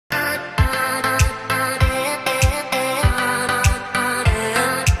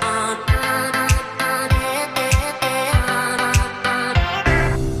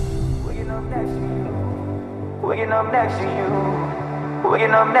up next to you.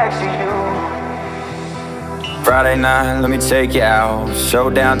 Waking up next to you. Friday night, let me take you out. Show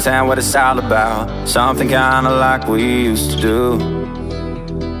downtown what it's all about. Something kinda like we used to do.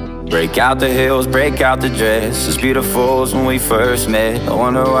 Break out the heels, break out the dress. As beautiful as when we first met. I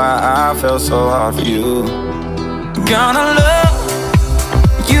wonder why I fell so hard for you. Gonna love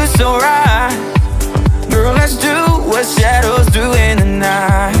you so right. Girl, let's do what shadows do in the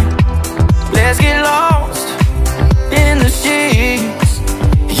night. Let's get lost in the sheets.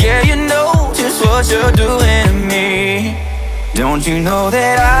 Yeah, you know just what you're doing to me. Don't you know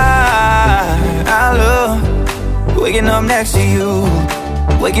that I love waking up next to you.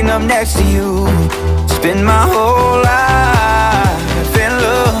 Waking up next to you. Spend my whole life in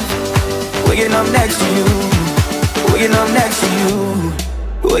love. Waking up next to you. Waking up next to you.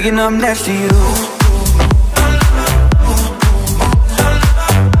 Waking up next to you.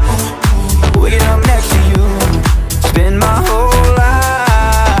 Waking up next to you. Spend my whole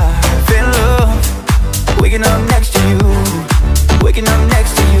life in love. Waking up next to you. Waking up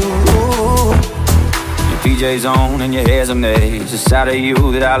next to you. Your PJs on and your hair's a mess. It's out of you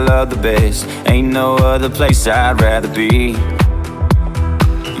that I love the best. Ain't no other place I'd rather be.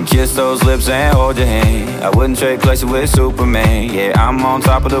 Kiss those lips and hold your hand. I wouldn't trade places with Superman. Yeah, I'm on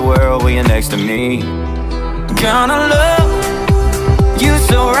top of the world when you're next to me. Gonna love you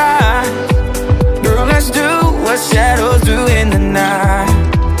so right. Girl, let's do what shadows do in the night.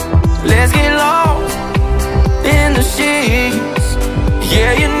 Let's get lost in the sheets.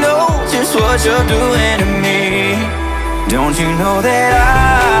 Yeah, you know just what you're doing to me. Don't you know that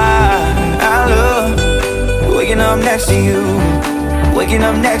I love waking up next to you. Waking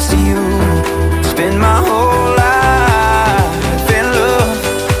up next to you. Spend my whole life in love.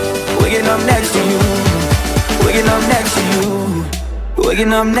 Waking up next to you. Waking up next to you.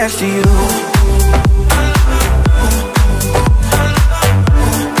 Waking up next to you.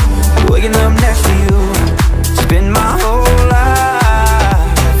 Waking up next to you. Spend my whole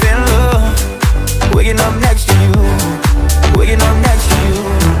life in love. Waking up next to you. Waking up next to you.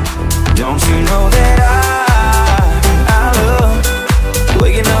 Don't you know that I love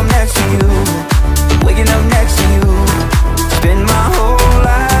waking up next to you, waking up next to you. Spend my whole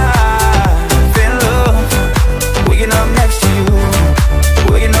life in love. Waking up next to you,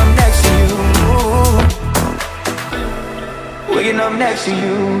 waking up next to you. Waking up next to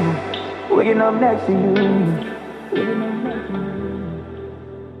you, waking up next to you. Waking up next to you.